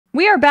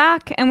We are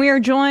back, and we are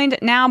joined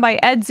now by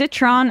Ed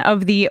Zitron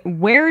of the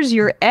Where's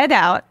Your Ed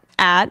Out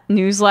at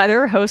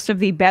newsletter, host of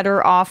the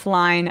Better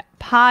Offline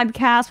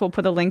podcast. We'll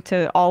put a link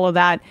to all of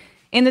that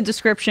in the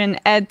description.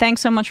 Ed,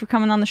 thanks so much for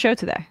coming on the show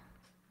today.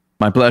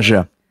 My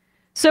pleasure.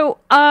 So,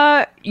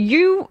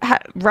 you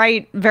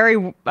write very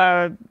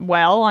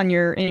well on in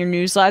your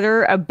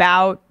newsletter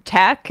about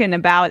tech and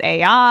about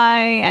AI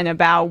and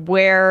about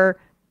where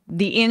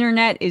the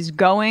internet is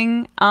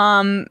going.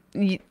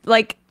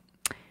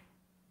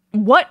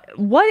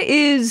 What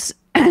is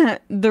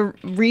the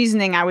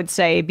reasoning, I would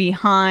say,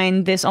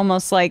 behind this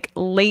almost like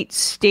late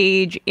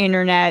stage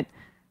internet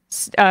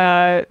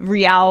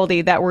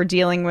reality that we're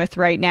dealing with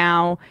right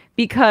now?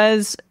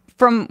 Because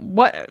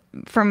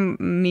from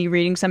me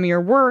reading some of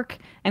your work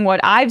and what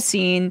I've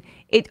seen,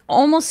 it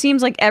almost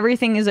seems like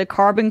everything is a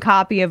carbon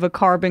copy of a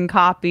carbon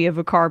copy of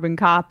a carbon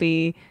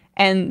copy,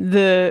 and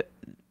the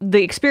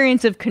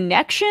experience of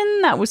connection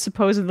that was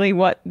supposedly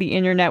what the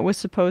internet was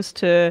supposed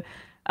to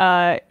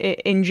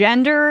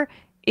engender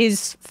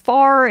is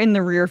far in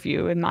the rear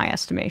view, in my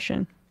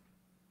estimation.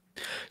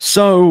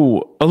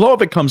 So a lot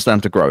of it comes down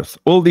to growth.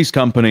 All these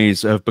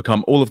companies have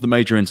become, all of the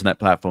major internet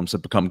platforms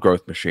have become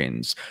growth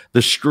machines.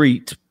 The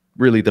street,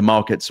 really the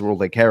markets are all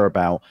they care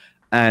about.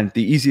 And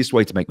the easiest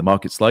way to make the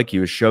markets like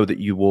you is show that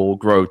you will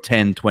grow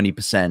 10,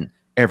 20%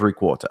 every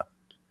quarter.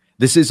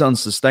 This is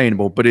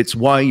unsustainable, but it's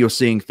why you're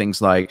seeing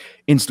things like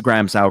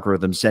Instagram's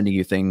algorithm sending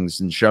you things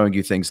and showing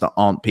you things that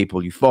aren't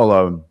people you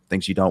follow,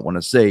 things you don't want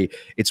to see.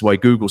 It's why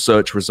Google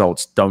search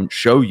results don't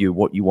show you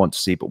what you want to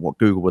see, but what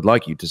Google would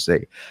like you to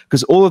see.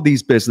 Because all of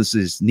these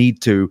businesses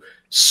need to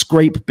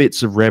scrape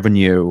bits of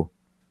revenue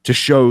to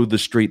show the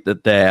street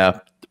that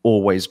they're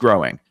always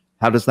growing.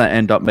 How does that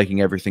end up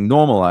making everything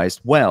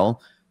normalized?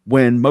 Well,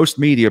 when most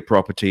media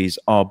properties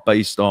are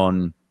based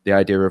on the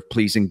idea of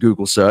pleasing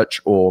Google search,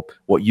 or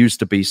what used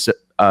to be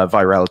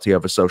virality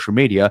over social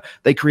media,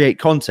 they create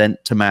content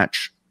to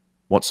match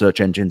what search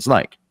engines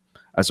like.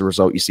 As a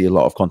result, you see a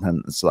lot of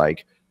content that's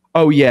like,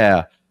 oh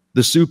yeah,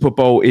 the Super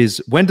Bowl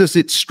is, when does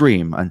it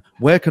stream? And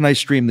where can I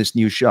stream this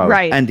new show?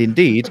 Right. And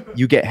indeed,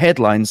 you get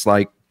headlines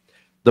like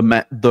the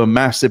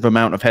massive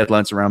amount of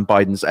headlines around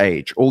Biden's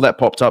age. All that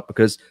popped up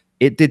because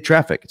it did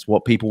traffic. It's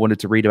what people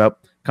wanted to read about,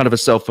 kind of a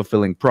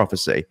self-fulfilling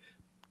prophecy.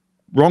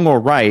 Wrong or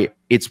right,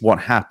 it's what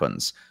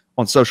happens.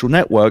 On social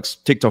networks,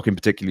 TikTok in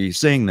particular, you're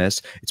seeing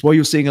this. It's why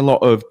you're seeing a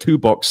lot of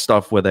two-box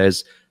stuff where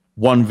there's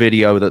one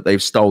video that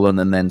they've stolen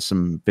and then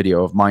some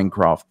video of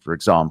Minecraft, for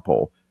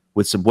example,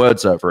 with some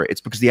words over it.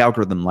 It's because the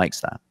algorithm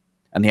likes that.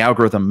 And the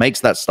algorithm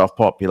makes that stuff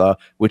popular,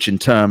 which in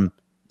turn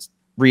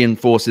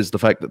reinforces the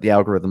fact that the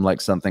algorithm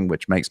likes something,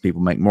 which makes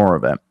people make more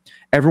of it.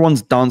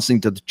 Everyone's dancing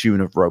to the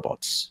tune of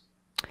robots.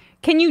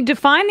 Can you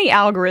define the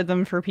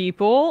algorithm for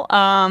people?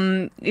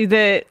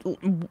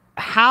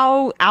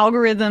 How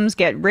algorithms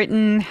get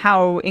written,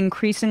 how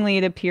increasingly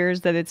it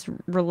appears that it's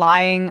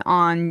relying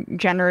on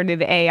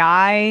generative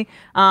AI,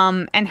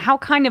 and how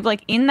kind of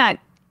like in that,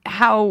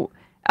 how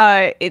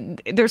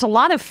there's a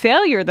lot of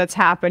failure that's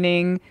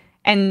happening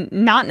and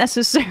not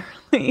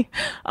necessarily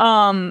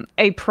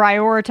a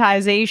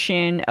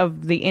prioritization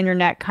of the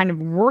internet kind of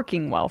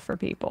working well for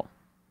people.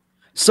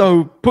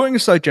 So putting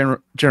aside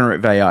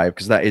generative AI,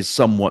 because that is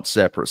somewhat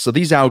separate. So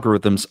these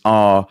algorithms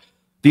are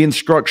the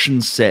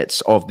instruction sets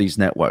of these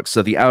networks.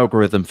 So the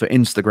algorithm for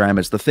Instagram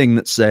is the thing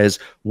that says,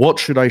 what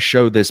should I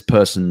show this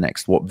person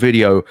next? What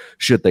video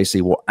should they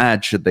see? What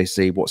ad should they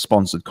see? What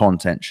sponsored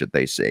content should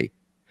they see?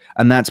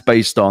 And that's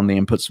based on the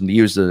inputs from the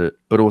user,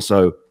 but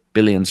also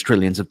billions,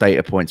 trillions of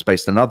data points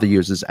based on other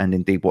users and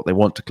indeed what they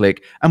want to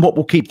click and what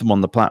will keep them on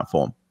the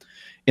platform.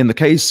 In the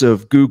case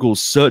of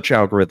Google's search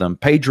algorithm,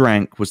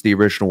 PageRank was the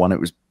original one. It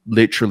was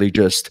literally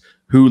just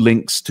who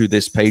links to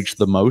this page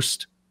the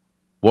most.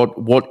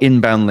 What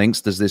inbound links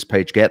does this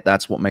page get?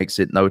 That's what makes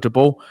it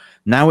notable.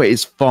 Now it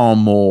is far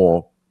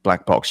more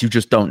black box. You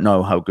just don't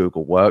know how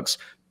Google works.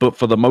 But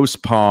for the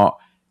most part,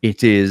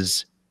 it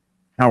is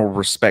how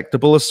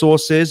respectable a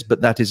source is,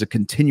 but that is a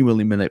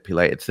continually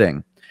manipulated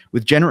thing.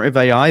 With generative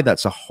AI,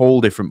 that's a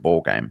whole different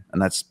ballgame. And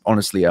that's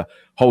honestly a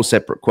whole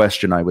separate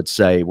question, I would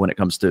say, when it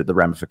comes to the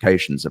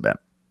ramifications of it.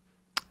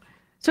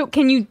 So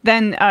can you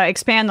then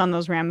expand on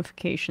those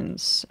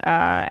ramifications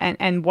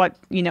and what,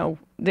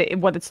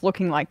 what it's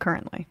looking like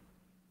currently?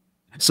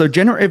 So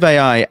generative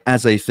AI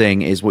as a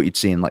thing is what you'd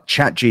see in like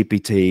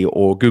ChatGPT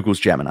or Google's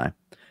Gemini.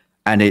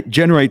 And it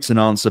generates an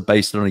answer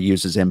based on a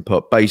user's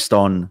input, based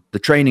on the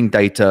training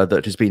data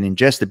that has been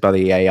ingested by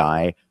the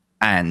AI,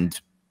 and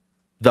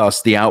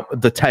thus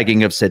the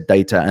tagging of said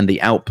data, and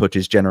the output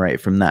is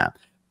generated from that.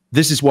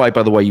 This is why,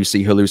 by the way, you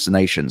see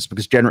hallucinations,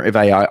 because generative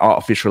AI,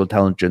 artificial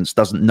intelligence,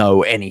 doesn't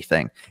know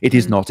anything. It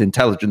is not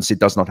intelligence. It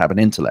does not have an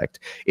intellect.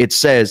 It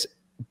says,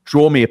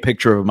 draw me a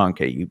picture of a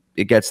monkey.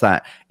 It gets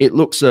that. It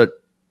looks at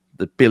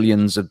the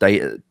billions of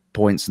data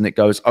points and it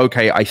goes,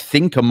 okay, I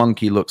think a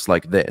monkey looks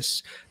like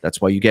this.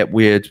 That's why you get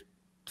weird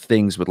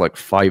things with like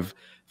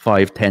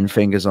 10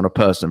 fingers on a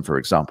person, for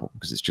example,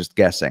 because it's just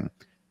guessing.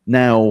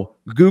 Now,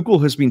 Google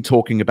has been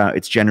talking about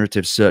its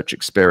generative search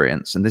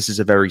experience, and this is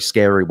a very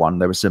scary one.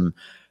 There were some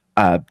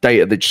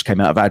data that just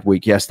came out of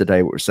Adweek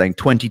yesterday, which was saying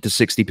 20 to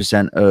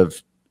 60%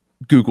 of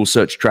Google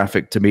search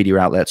traffic to media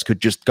outlets could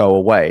just go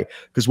away,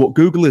 because what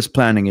Google is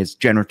planning is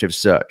generative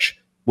search,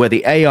 where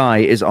the AI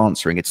is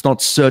answering. It's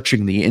not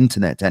searching the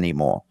internet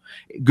anymore.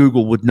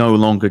 Google would no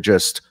longer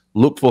just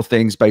look for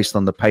things based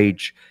on the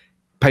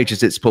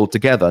pages it's pulled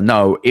together.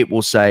 No, it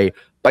will say,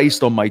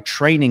 based on my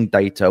training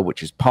data,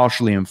 which is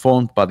partially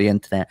informed by the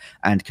internet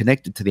and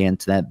connected to the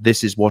internet,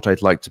 this is what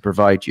I'd like to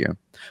provide you.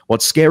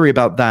 What's scary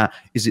about that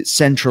is it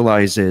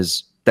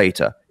centralizes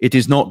data. It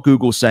is not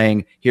Google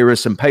saying, here are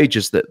some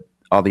pages that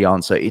are the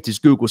answer. It is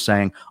Google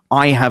saying,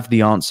 I have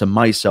the answer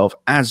myself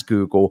as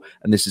Google,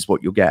 and this is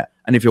what you'll get.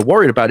 And if you're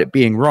worried about it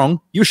being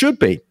wrong, you should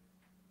be.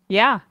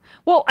 Yeah.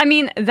 Well, I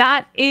mean,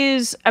 that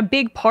is a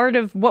big part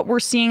of what we're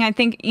seeing, I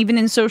think, even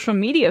in social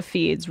media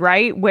feeds,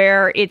 right?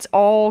 Where it's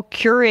all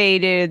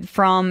curated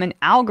from an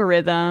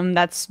algorithm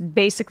that's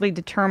basically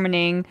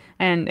determining,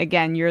 and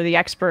again, you're the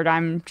expert,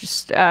 I'm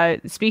just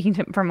speaking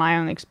from my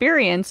own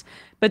experience,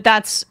 but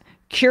that's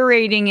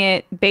curating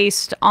it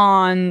based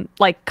on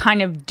like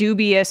kind of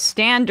dubious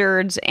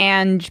standards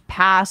and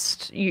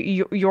past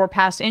your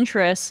past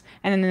interests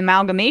and an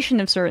amalgamation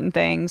of certain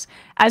things,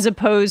 as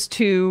opposed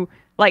to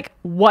like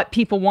what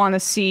people want to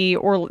see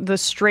or the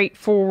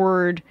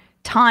straightforward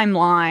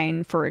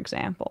timeline, for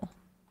example.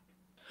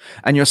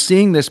 And you're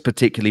seeing this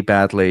particularly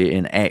badly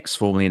in X,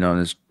 formerly known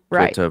as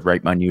Twitter,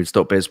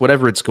 ratemynews.biz,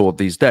 whatever it's called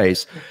these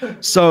days.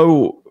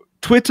 So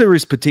Twitter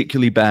is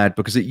particularly bad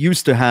because it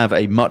used to have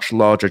a much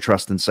larger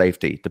trust and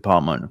safety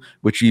department,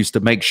 which used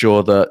to make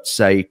sure that,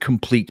 say,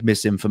 complete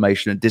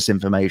misinformation and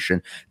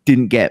disinformation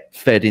didn't get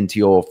fed into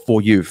your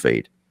For You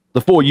feed.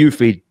 The For You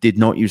feed did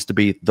not used to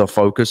be the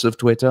focus of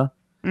Twitter.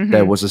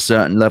 There was a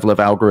certain level of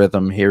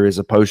algorithm. Here is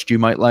a post you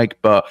might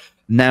like, but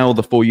now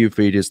the For You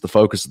feed is the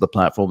focus of the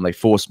platform. They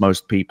force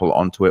most people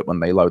onto it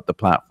when they load the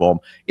platform.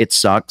 It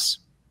sucks.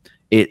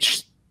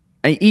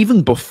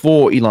 Even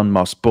before Elon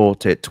Musk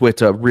bought it,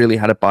 Twitter really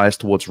had a bias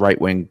towards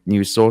right-wing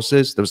news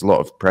sources. There was a lot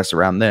of press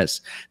around this.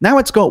 Now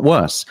it's got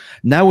worse.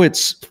 Now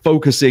it's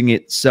focusing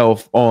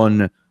itself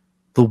on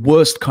the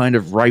worst kind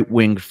of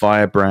right-wing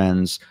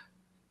firebrands.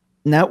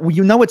 Now,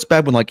 you know it's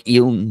bad when, like,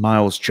 Elon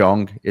Miles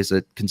Chong is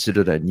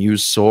considered a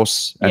news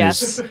source. And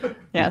yes.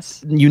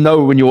 Yes. You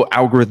know when you're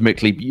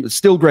algorithmically...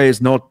 Still Grey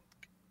is not...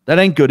 That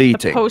ain't good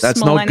eating.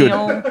 That's not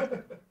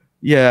good.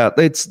 Yeah,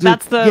 that's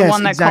the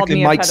one that exactly. Called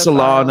me Mike a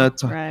pedophile.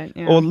 Solana Right,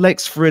 yeah. or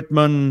Lex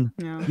Fridman.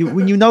 Yeah.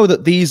 When you know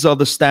that these are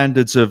the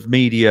standards of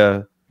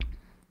media,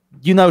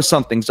 you know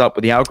something's up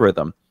with the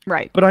algorithm.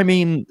 Right. But I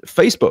mean,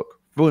 Facebook.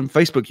 When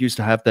Facebook used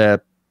to have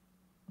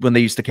when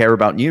they used to care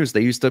about news,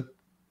 they used to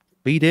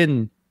feed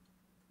in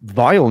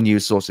vile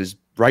news sources,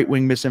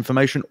 right-wing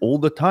misinformation all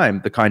the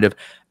time, the kind of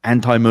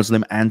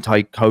anti-Muslim,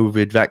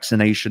 anti-COVID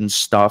vaccination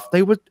stuff.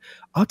 They were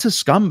utter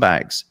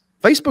scumbags.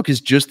 Facebook is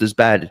just as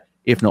bad,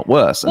 if not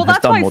worse, and has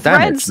done more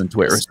damage than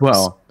Twitter as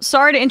well.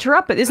 Sorry to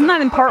interrupt, but isn't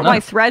that in part why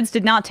Threads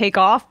did not take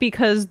off?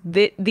 Because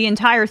the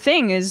entire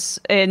thing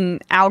is an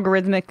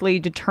algorithmically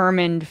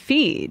determined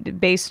feed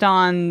based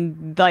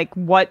on like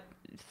what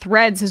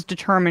Threads has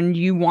determined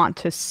you want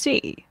to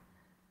see.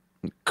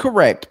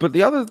 Correct, but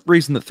the other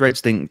reason that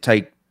Threads didn't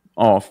take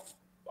off,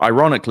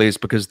 ironically, is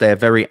because they're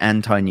very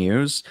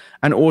anti-news,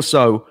 and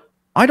also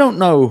I don't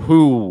know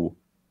who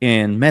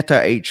in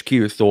Meta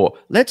HQ thought,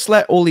 let's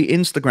let all the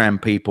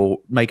Instagram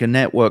people make a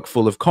network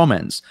full of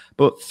comments.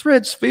 But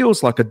Threads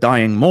feels like a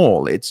dying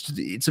mall.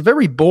 It's a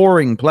very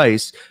boring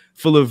place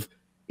full of,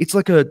 it's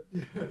like a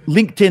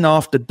LinkedIn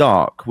after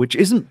dark, which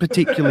isn't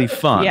particularly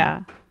fun.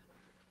 Yeah.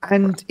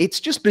 And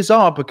it's just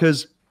bizarre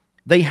because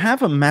they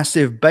have a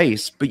massive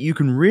base, but you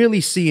can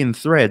really see in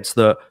Threads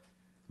that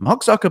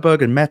Mark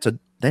Zuckerberg and Meta,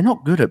 they're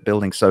not good at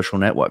building social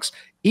networks.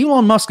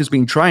 Elon Musk has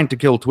been trying to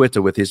kill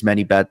Twitter with his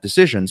many bad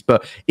decisions,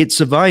 but it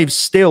survives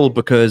still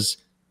because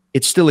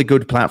it's still a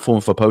good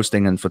platform for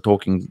posting and for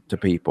talking to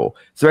people.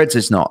 Threads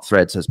is not.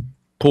 Threads has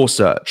poor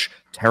search,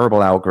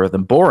 terrible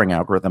algorithm, boring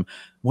algorithm.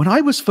 When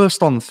I was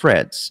first on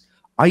Threads,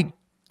 I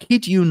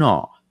kid you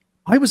not,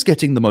 I was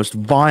getting the most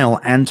vile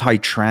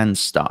anti-trans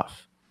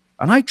stuff.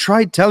 And I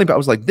tried telling, but I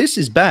was like, this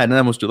is bad. And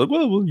I was just like,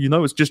 well, you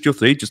know, it's just your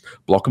feed. Just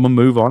block them and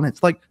move on.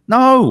 It's like,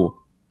 no.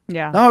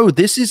 Yeah. No,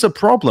 this is a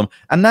problem.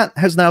 And that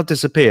has now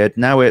disappeared.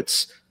 Now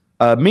it's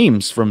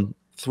memes from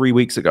 3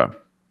 weeks ago,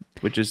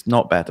 which is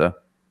not better.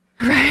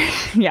 Right.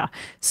 Yeah.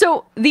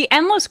 So the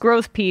endless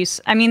growth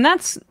piece, I mean,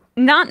 that's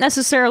not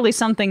necessarily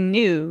something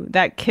new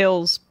that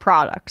kills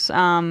products.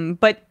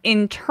 But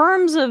in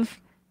terms of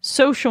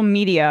social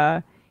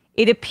media,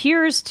 it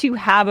appears to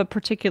have a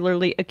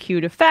particularly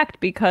acute effect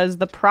because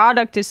the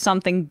product is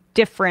something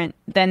different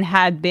than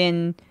had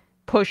been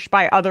pushed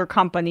by other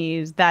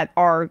companies that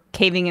are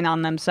caving in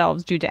on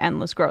themselves due to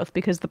endless growth,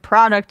 because the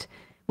product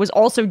was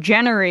also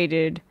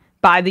generated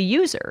by the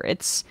user.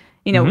 It's,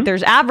 you know,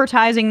 there's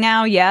advertising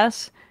now,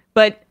 yes,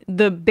 but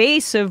the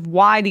base of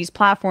why these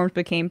platforms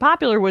became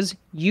popular was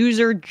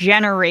user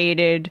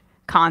generated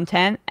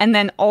content and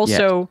then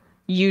also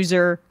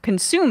user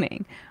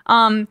consuming.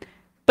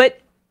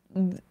 But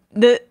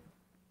the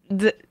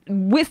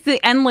with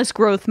the endless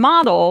growth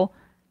model,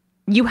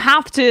 you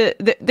have to,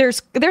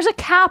 there's a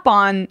cap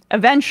on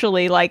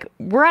eventually, like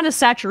we're at a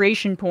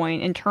saturation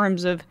point in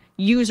terms of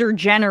user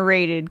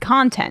generated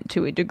content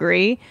to a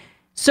degree.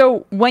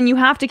 So when you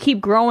have to keep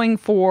growing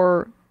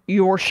for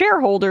your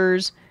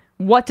shareholders,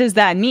 what does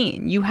that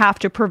mean? You have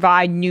to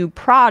provide new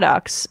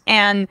products.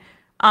 And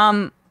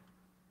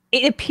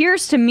it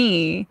appears to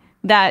me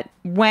that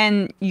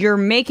when you're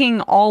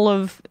making all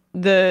of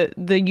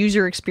the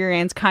user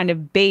experience kind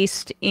of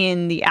based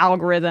in the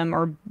algorithm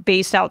or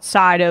based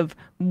outside of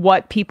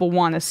what people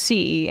want to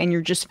see, and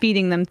you're just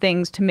feeding them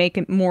things to make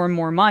it more and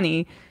more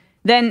money,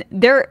 then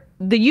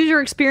the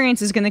user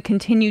experience is going to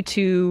continue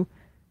to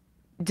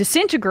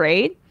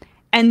disintegrate,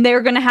 and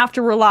they're going to have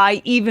to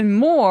rely even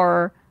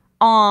more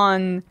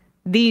on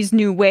these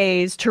new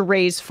ways to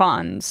raise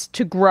funds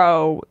to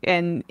grow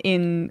in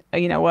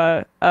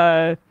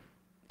a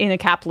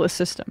capitalist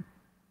system.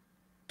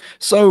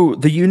 So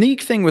the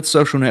unique thing with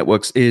social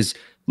networks is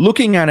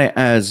looking at it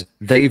as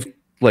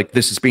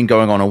this has been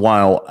going on a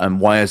while,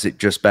 and why is it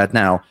just bad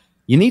now?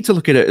 You need to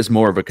look at it as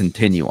more of a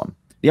continuum.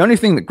 The only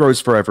thing that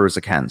grows forever is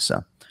a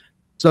cancer.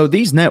 So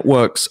these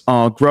networks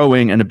are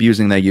growing and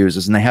abusing their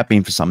users, and they have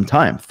been for some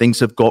time.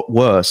 Things have got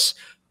worse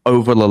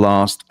over the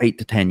last 8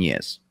 to 10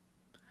 years.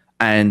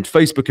 And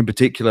Facebook in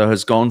particular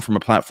has gone from a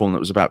platform that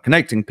was about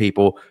connecting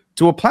people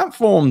to a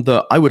platform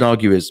that I would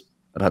argue is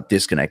about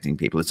disconnecting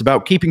people. It's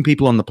about keeping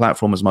people on the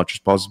platform as much as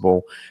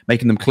possible,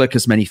 making them click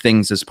as many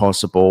things as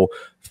possible,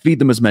 feed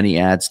them as many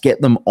ads,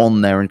 get them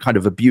on there and kind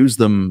of abuse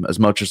them as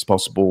much as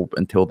possible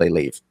until they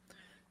leave.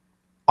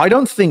 I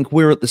don't think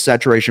we're at the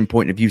saturation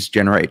point of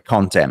user-generated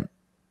content,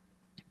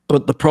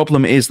 but the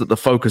problem is that the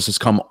focus has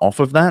come off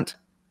of that.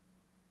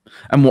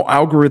 And what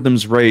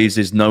algorithms raise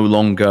is no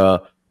longer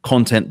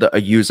content that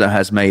a user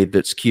has made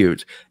that's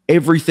cute.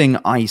 Everything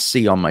I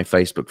see on my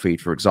Facebook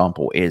feed, for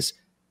example, is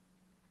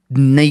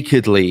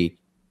nakedly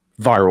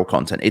viral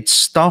content. It's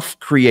stuff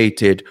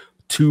created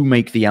to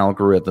make the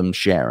algorithm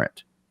share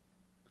it.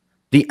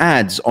 The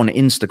ads on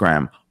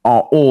Instagram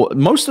are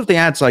most of the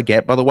ads I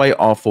get, by the way,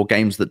 are for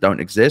games that don't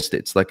exist.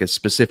 It's like a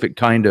specific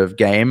kind of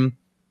game.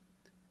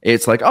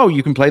 It's like, oh,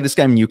 you can play this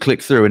game, and you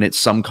click through and it's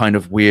some kind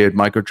of weird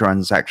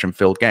microtransaction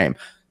filled game.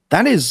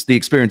 That is the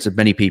experience of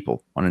many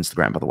people on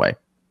Instagram, by the way.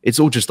 It's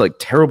all just like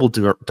terrible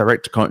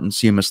direct to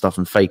consumer stuff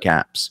and fake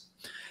apps.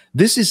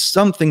 This is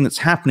something that's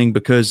happening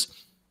because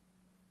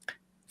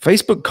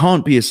Facebook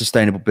can't be a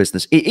sustainable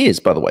business. It is,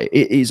 by the way.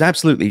 It is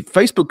absolutely.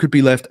 Facebook could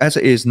be left as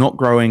it is, not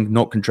growing,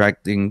 not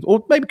contracting,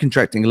 or maybe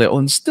contracting a little,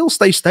 and still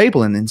stay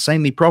stable and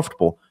insanely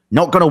profitable.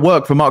 Not going to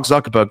work for Mark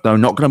Zuckerberg, though.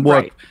 Not going to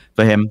work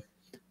for him.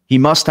 He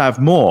must have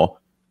more.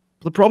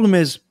 But the problem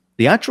is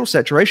the actual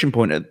saturation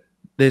point of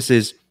this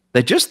is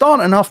there just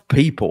aren't enough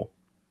people.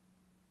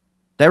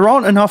 There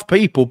aren't enough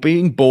people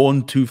being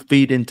born to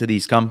feed into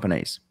these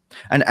companies.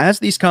 And as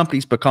these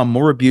companies become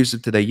more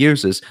abusive to their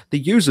users, the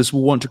users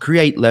will want to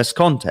create less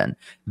content.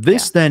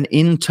 This then,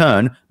 in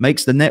turn,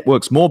 makes the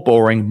networks more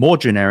boring, more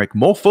generic,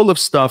 more full of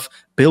stuff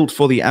built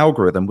for the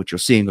algorithm, which you're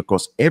seeing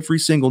across every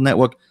single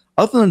network.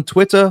 Other than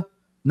Twitter,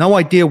 no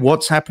idea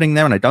what's happening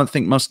there, and I don't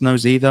think Musk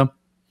knows either.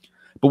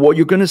 But what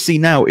you're going to see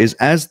now is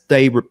as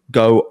they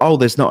go, oh,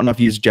 there's not enough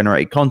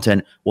user-generated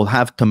content, we'll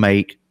have to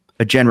make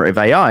a generative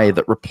AI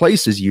that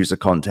replaces user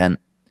content.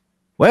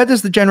 Where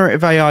does the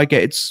generative AI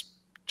get its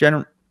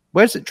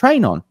where does it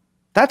train on?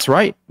 That's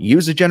right,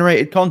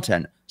 user-generated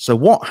content. So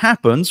what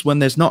happens when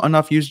there's not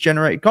enough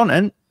user-generated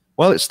content?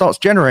 Well, it starts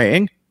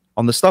generating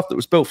on the stuff that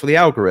was built for the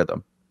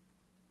algorithm.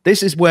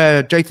 This is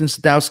where Jathan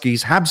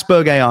Sadowski's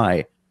Habsburg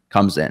AI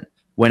comes in.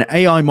 When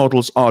AI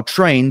models are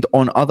trained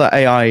on other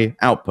AI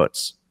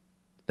outputs,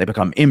 they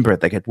become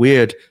inbred, they get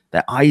weird,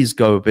 their eyes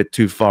go a bit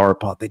too far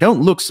apart, they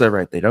don't look so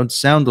right, they don't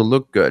sound or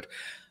look good.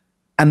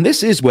 And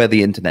this is where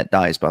the internet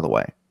dies, by the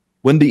way.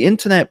 When the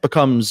internet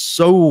becomes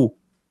so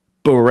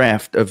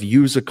bereft of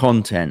user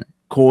content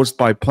caused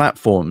by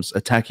platforms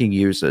attacking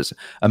users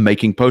and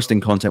making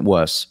posting content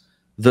worse,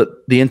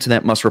 that the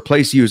internet must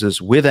replace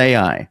users with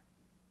AI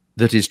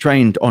that is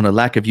trained on a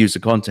lack of user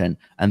content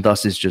and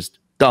thus is just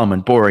dumb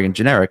and boring and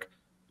generic.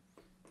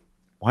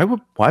 Why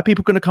are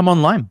people going to come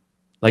online?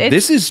 Like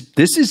this is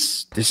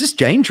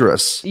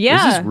dangerous.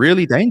 Yeah. This is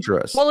really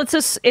dangerous. Well,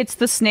 it's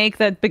the snake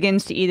that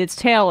begins to eat its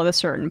tail at a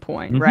certain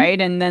point, right?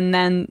 And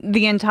then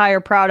the entire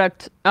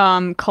product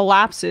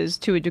collapses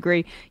to a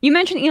degree. You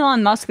mentioned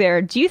Elon Musk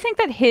there. Do you think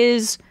that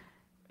his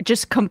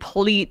just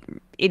complete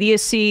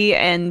idiocy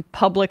and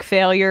public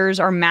failures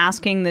are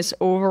masking this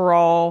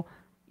overall,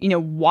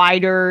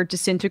 wider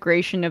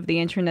disintegration of the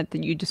internet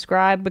that you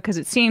described? Because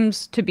it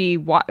seems to be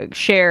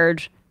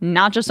shared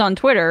not just on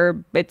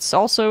Twitter, it's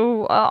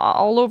also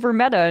all over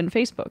Meta and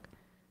Facebook.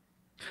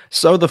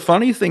 So the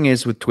funny thing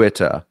is with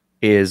Twitter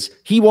is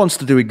he wants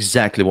to do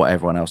exactly what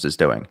everyone else is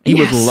doing. He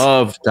would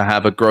love to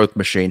have a growth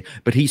machine,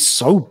 but he's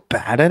so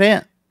bad at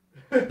it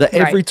that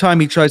every time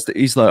he tries to,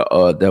 he's like,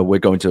 oh, we're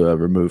going to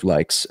remove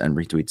likes and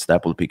retweets.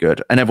 That will be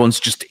good. And everyone's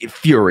just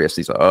furious.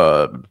 He's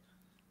like,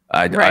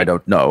 I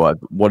don't know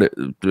what it.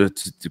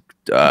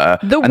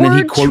 The and then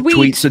he word quote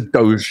tweet tweets a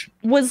Doge.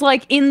 was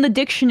like in the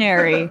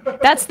dictionary.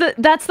 That's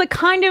the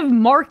kind of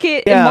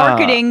Yeah.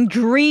 marketing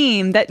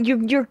dream that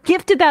you're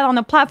gifted that on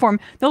a platform.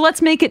 Now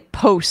let's make it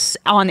posts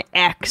on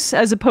X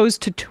as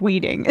opposed to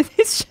tweeting.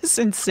 It's just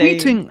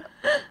insane.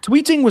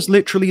 Tweeting was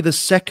literally the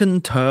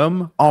second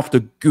term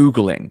after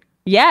Googling.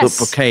 Yes.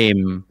 That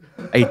became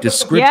a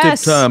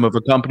descriptive term of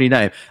a company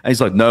name. And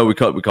he's like, no, we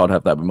can't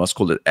have that. We must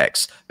call it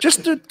X.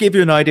 Just to give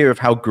you an idea of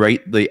how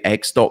great the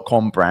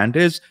X.com brand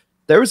is,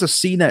 there is a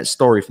CNET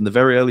story from the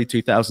very early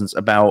 2000s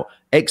about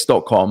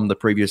X.com, the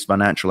previous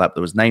financial app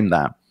that was named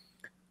that.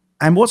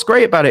 And what's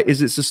great about it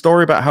is it's a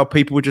story about how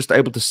people were just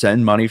able to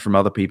send money from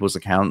other people's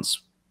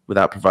accounts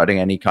without providing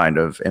any kind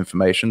of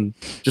information.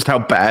 Just how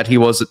bad he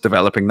was at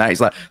developing that.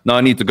 He's like, no,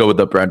 I need to go with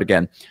that brand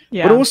again.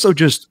 Yeah. But also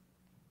just,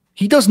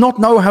 he does not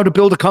know how to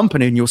build a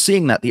company, and you're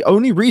seeing that. The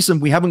only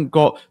reason we haven't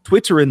got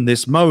Twitter in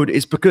this mode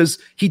is because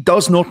he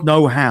does not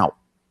know how.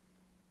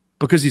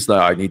 Because he's like,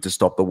 I need to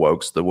stop the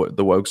wokes. The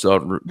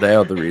wokes they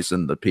are the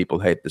reason that people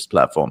hate this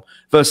platform.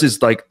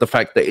 Versus like the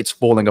fact that it's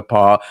falling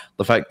apart,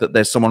 the fact that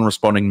there's someone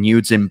responding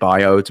nudes in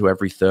bio to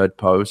every third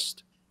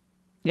post.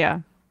 Yeah.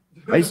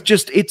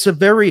 It's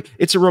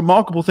a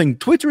remarkable thing.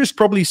 Twitter is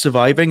probably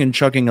surviving and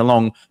chugging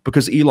along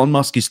because Elon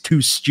Musk is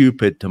too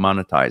stupid to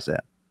monetize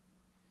it.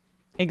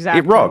 Exactly.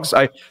 It rocks.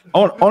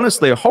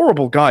 Honestly, a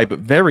horrible guy, but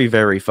very,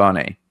 very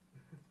funny.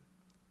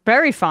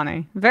 Very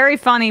funny. Very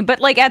funny. But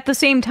like at the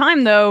same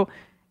time, though,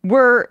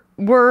 we're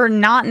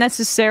not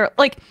necessarily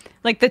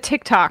like the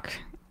TikTok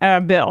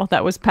bill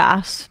that was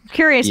passed.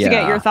 Curious to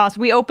get your thoughts.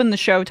 We opened the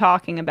show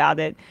talking about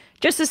it.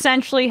 Just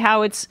essentially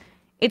how it's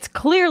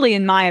clearly,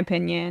 in my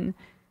opinion,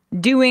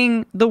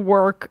 doing the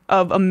work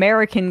of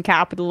American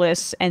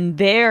capitalists and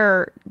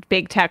their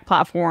big tech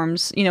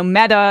platforms. You know,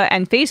 Meta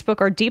and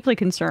Facebook are deeply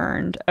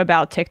concerned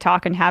about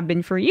TikTok and have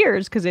been for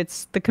years because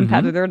it's the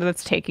competitor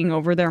that's taking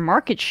over their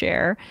market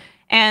share.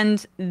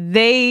 And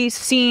they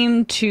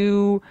seem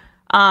to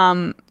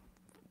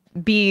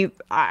be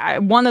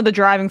one of the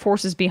driving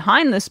forces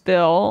behind this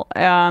bill.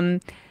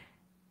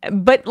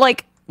 But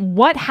like,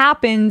 what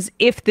happens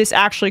if this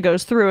actually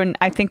goes through? And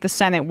I think the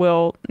Senate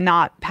will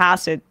not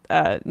pass it,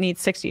 needs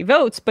 60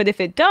 votes. But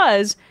if it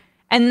does,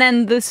 and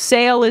then the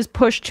sale is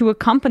pushed to a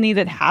company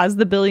that has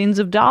the billions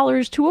of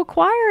dollars to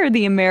acquire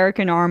the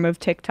American arm of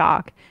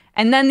TikTok,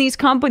 and then these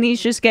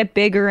companies just get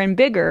bigger and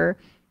bigger,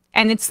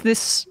 and it's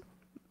this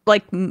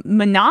like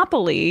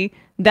monopoly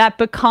that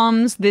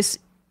becomes this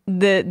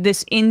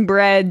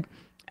inbred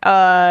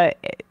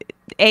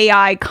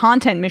AI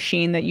content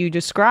machine that you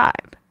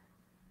describe.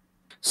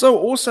 So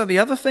also the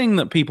other thing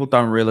that people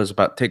don't realize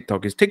about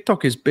TikTok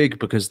is big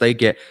because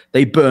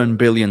they burn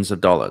billions of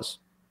dollars.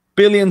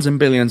 Billions and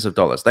billions of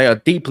dollars. They are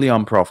deeply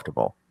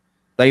unprofitable.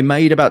 They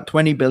made about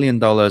 $20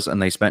 billion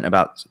and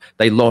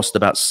they lost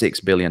about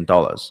 $6 billion.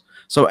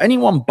 So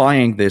anyone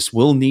buying this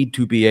will need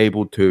to be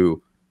able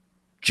to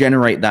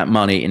generate that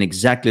money in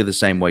exactly the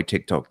same way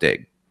TikTok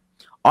did.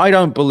 I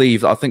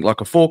think like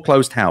a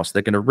foreclosed house,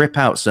 they're going to rip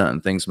out certain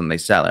things when they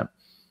sell it.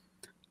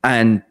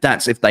 And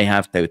that's if they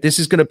have to. This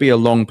is going to be a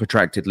long,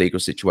 protracted legal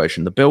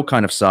situation. The bill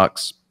kind of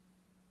sucks.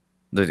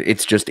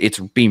 It's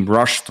been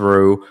rushed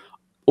through.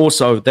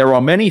 Also, there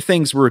are many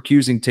things we're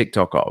accusing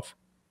TikTok of.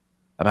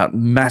 About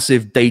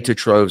massive data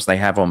troves they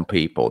have on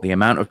people, the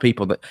amount of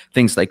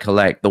things they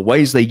collect, the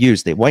ways they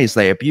use, the ways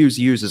they abuse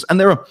users.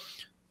 And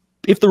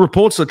if the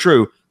reports are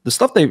true, the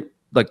stuff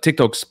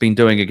TikTok's been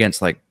doing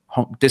against like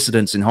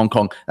dissidents in Hong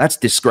Kong, that's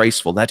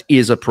disgraceful. That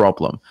is a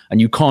problem.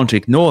 And you can't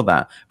ignore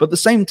that. But at the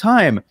same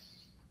time,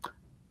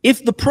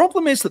 if the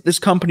problem is that this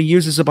company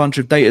uses a bunch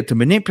of data to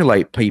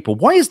manipulate people,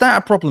 why is that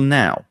a problem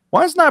now?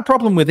 Why isn't that a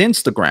problem with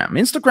Instagram?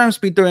 Instagram's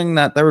been doing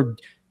that. There are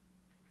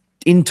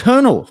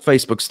internal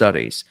Facebook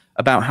studies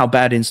about how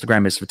bad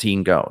Instagram is for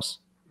teen girls.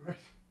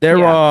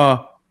 There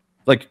are,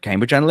 like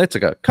Cambridge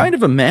Analytica, kind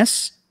of a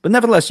mess, but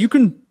nevertheless, you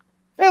can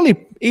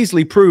fairly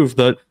easily prove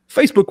that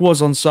Facebook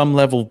was on some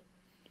level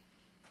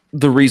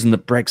the reason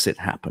that Brexit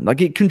happened.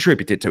 Like, it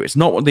contributed to it. It's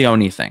not the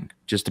only thing,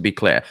 just to be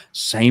clear.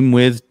 Same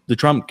with the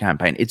Trump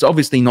campaign. It's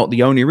obviously not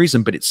the only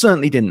reason, but it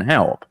certainly didn't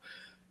help.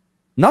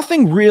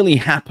 Nothing really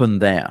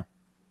happened there.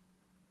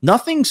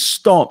 Nothing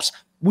stops.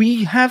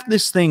 We have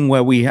this thing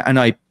where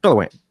by the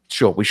way,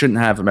 sure, we shouldn't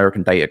have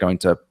American data going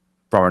to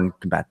foreign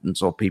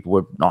combatants or people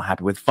we're not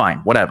happy with. Fine,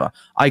 whatever.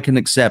 I can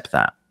accept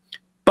that.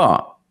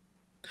 But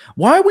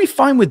why are we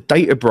fine with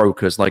data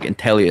brokers like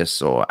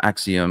Intellius or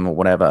Axiom or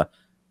whatever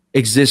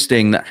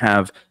existing that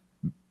have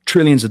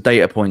trillions of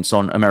data points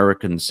on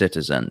American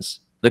citizens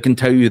that can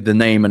tell you the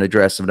name and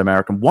address of an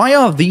American? Why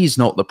are these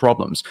not the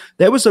problems?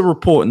 There was a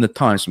report in the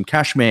Times from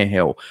Kashmir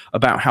Hill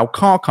about how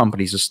car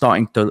companies are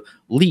starting to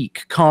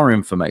leak car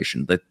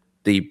information,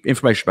 the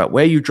information about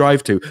where you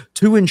drive to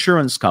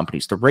insurance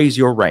companies to raise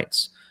your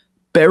rates,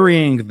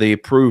 burying the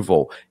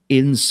approval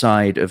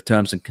inside of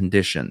terms and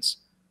conditions.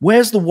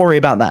 Where's the worry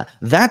about that?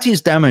 That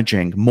is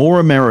damaging more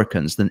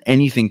Americans than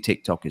anything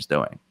TikTok is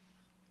doing.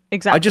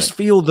 exactly. I just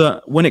feel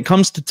that when it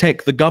comes to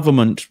tech, the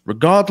government,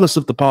 regardless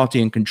of the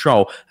party in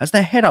control, has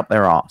their head up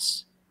their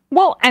ass.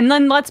 Well, and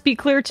then let's be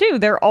clear too.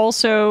 They're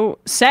also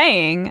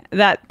saying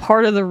that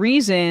part of the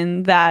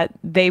reason that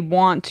they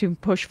want to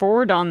push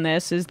forward on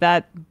this is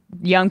that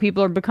young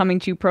people are becoming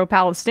too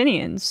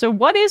pro-Palestinian. So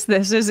what is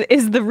this?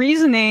 Is the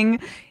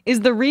reasoning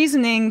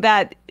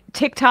that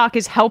TikTok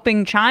is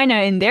helping China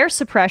in their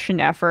suppression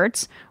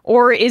efforts,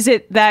 or is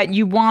it that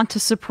you want to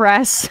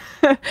suppress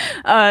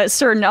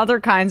certain other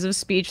kinds of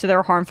speech that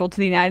are harmful to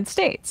the United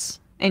States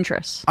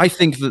interests? I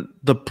think that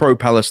the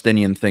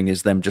pro-Palestinian thing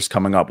is them just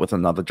coming up with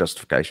another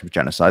justification for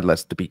genocide.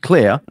 Let's to be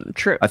clear.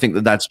 True. I think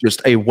that that's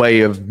just a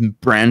way of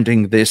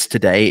branding this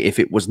today. If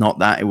it was not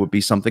that, it would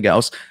be something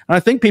else. And I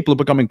think people are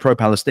becoming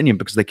pro-Palestinian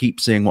because they keep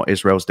seeing what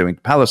Israel's doing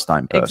to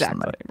Palestine personally.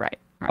 Exactly. Right.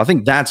 I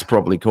think that's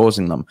probably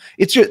causing them.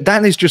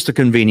 That is just a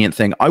convenient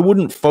thing. I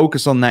wouldn't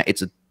focus on that.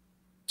 It's a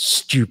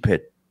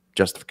stupid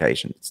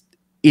justification. It's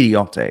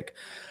idiotic.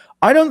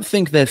 I don't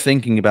think they're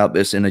thinking about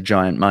this in a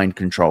giant mind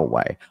control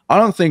way. I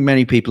don't think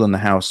many people in the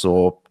House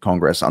or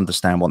Congress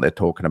understand what they're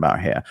talking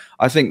about here.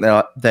 I think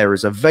there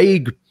is a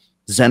vague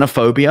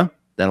xenophobia.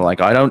 They're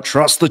like, I don't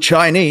trust the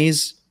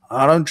Chinese.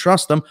 I don't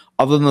trust them,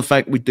 other than the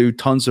fact we do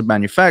tons of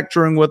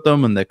manufacturing with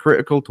them and they're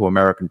critical to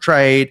American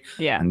trade.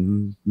 Yeah.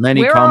 And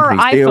many Where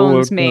companies are deal iPhones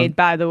with made,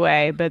 by the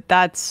way? But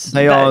that's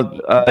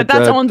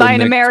that's owned by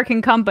an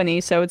American company,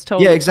 so it's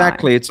totally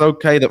exactly. fine. It's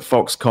okay that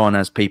Foxconn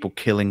has people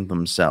killing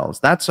themselves.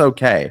 That's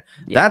okay.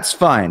 Yeah. That's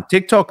fine.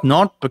 TikTok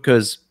not,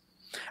 because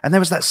and there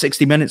was that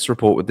 60 Minutes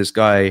report with this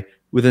guy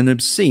with an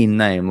obscene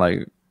name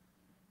like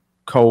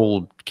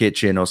Cold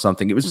Kitchen or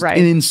something. It was an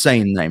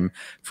insane name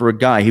for a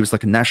guy. He was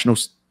like a national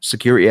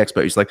security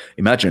expert. He's like,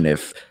 imagine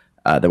if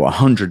there were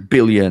 100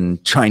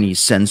 billion Chinese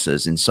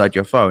sensors inside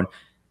your phone.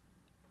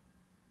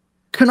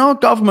 Can our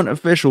government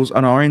officials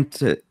and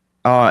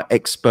our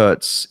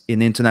experts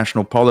in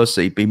international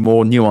policy be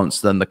more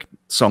nuanced than the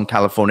song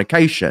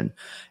Californication?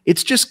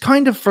 It's just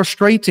kind of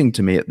frustrating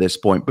to me at this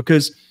point,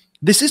 because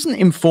this isn't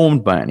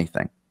informed by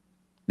anything.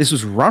 This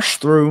was rushed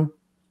through.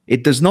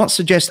 It does not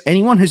suggest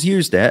anyone has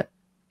used it.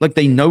 Like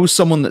they know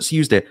someone that's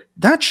used it.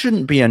 That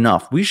shouldn't be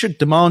enough. We should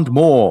demand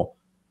more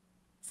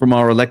from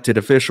our elected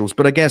officials.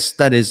 But I guess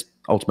that is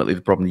ultimately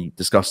the problem you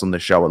discuss on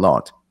this show a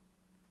lot.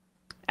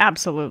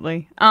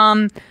 Absolutely.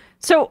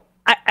 So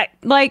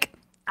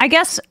I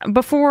guess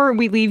before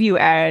we leave you,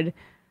 Ed,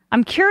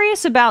 I'm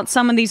curious about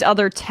some of these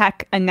other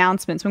tech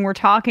announcements when we're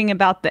talking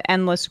about the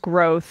endless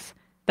growth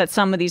that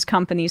some of these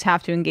companies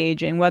have to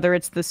engage in, whether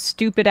it's the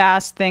stupid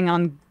ass thing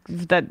on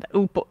that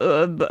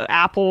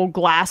Apple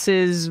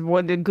glasses,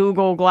 what the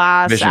Google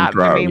Glass, Vision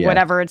Pro,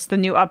 whatever. It's the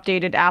new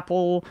updated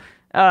Apple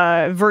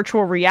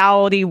virtual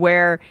reality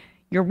where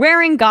you're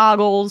wearing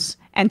goggles,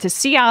 and to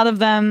see out of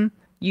them,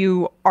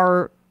 you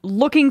are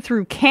looking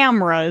through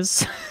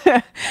cameras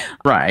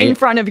in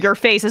front of your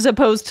face, as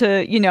opposed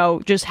to,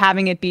 just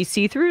having it be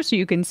see-through so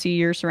you can see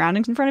your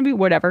surroundings in front of you,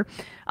 whatever.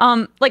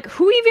 Like,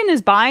 who even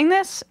is buying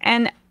this?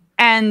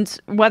 And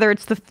whether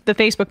it's the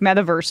Facebook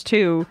metaverse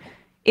too,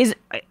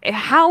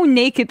 how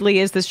nakedly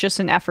is this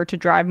just an effort to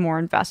drive more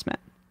investment?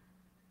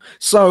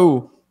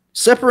 So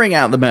separating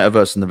out the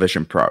metaverse and the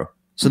Vision Pro.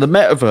 So the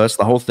metaverse,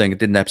 the whole thing, I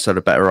did an episode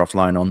of Better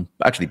Offline on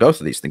actually both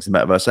of these things, the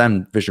metaverse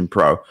and Vision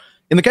Pro.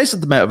 In the case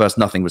of the metaverse,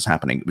 nothing was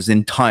happening. It was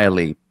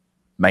entirely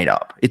made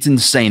up. It's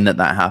insane that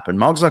happened.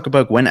 Mark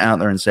Zuckerberg went out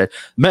there and said,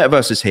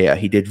 metaverse is here.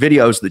 He did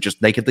videos that just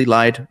nakedly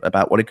lied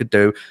about what it could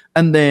do,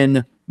 and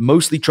then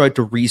mostly tried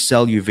to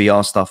resell you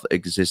VR stuff that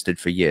existed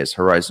for years.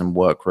 Horizon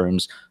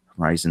Workrooms,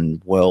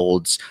 Horizon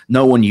Worlds.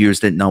 No one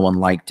used it. No one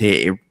liked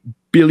it.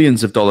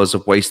 Billions of dollars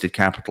of wasted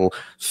capital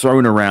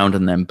thrown around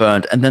and then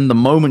burned. And then the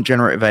moment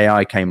generative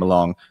AI came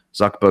along,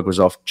 Zuckerberg was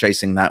off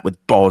chasing that with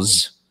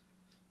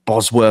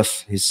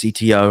Bosworth, his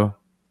CTO,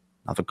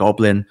 another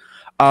goblin.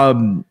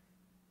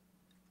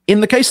 In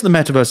the case of the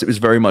metaverse, it was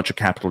very much a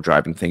capital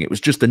driving thing. It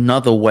was just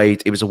another way.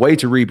 It was a way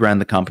to rebrand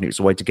the company. It was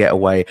a way to get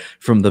away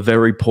from the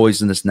very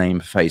poisonous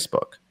name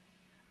Facebook.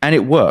 And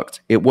it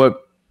worked. It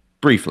worked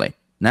briefly.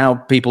 Now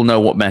people know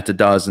what Meta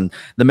does, and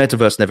the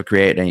metaverse never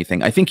created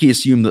anything. I think he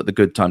assumed that the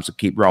good times would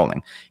keep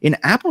rolling. In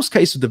Apple's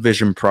case with the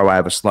Vision Pro, I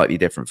have a slightly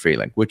different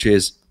feeling, which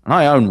is, and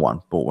I own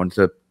one, bought one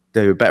to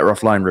do a Better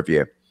Offline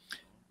review.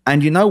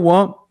 And you know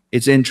what?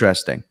 It's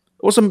interesting.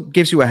 It also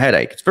gives you a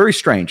headache. It's very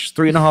strange. It's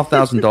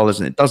 $3,500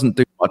 and it doesn't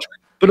do much.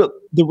 But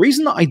the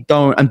reason that I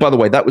don't, and by the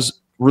way, that was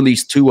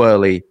released too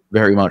early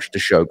very much to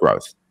show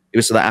growth. It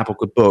was so that Apple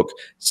could book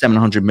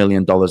 $700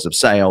 million of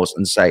sales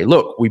and say,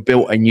 look, we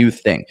built a new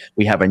thing.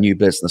 We have a new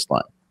business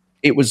line.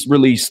 It was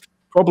released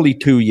probably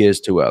 2 years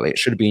too early. It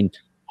should have been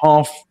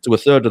half to a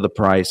third of the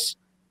price.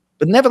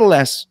 But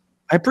nevertheless,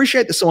 I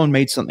appreciate that someone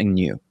made something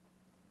new.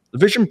 The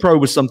Vision Pro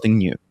was something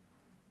new.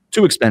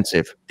 Too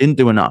expensive. Didn't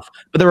do enough.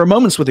 But there are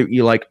moments where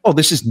you're like, oh,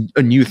 this is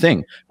a new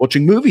thing.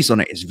 Watching movies on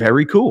it is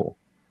very cool.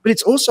 But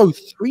it's also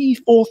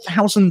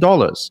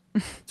 $3,000-$4,000.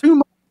 Too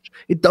much.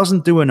 It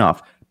doesn't do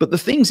enough. But the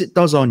things it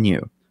does are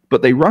new.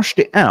 But they rushed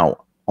it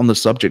out on the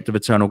subject of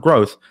eternal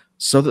growth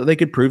so that they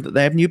could prove that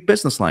they have new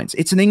business lines.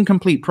 It's an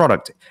incomplete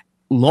product.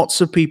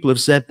 lots of people have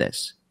said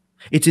this.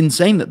 It's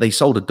insane that they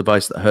sold a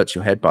device that hurts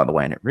your head, by the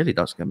way, and it really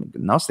does give me a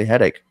nasty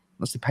headache,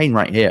 nasty pain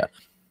right here.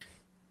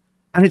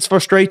 And it's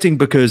frustrating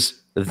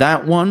because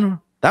that one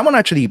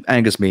actually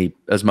angers me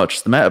as much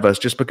as the metaverse,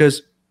 just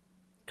because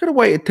could have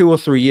waited 2 or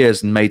 3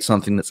 years and made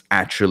something that's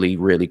actually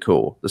really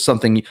cool. There's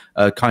something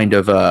kind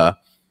of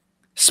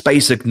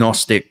space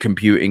agnostic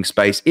computing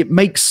space. It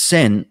makes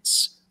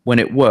sense when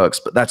it works,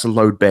 but that's a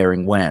load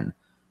bearing when.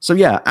 So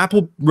yeah,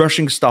 Apple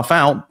rushing stuff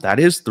out, that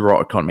is the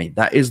rot economy.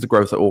 That is the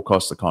growth at all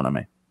costs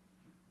economy.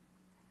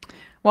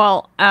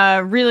 Well,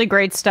 really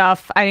great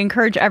stuff. I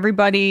encourage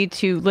everybody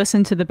to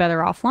listen to the Better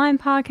Offline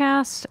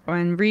podcast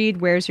and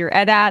read Where's Your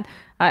Ed At?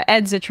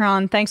 Ed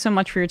Zitron, thanks so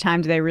much for your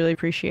time today. Really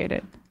appreciate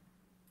it.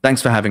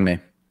 Thanks for having me.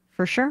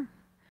 For sure.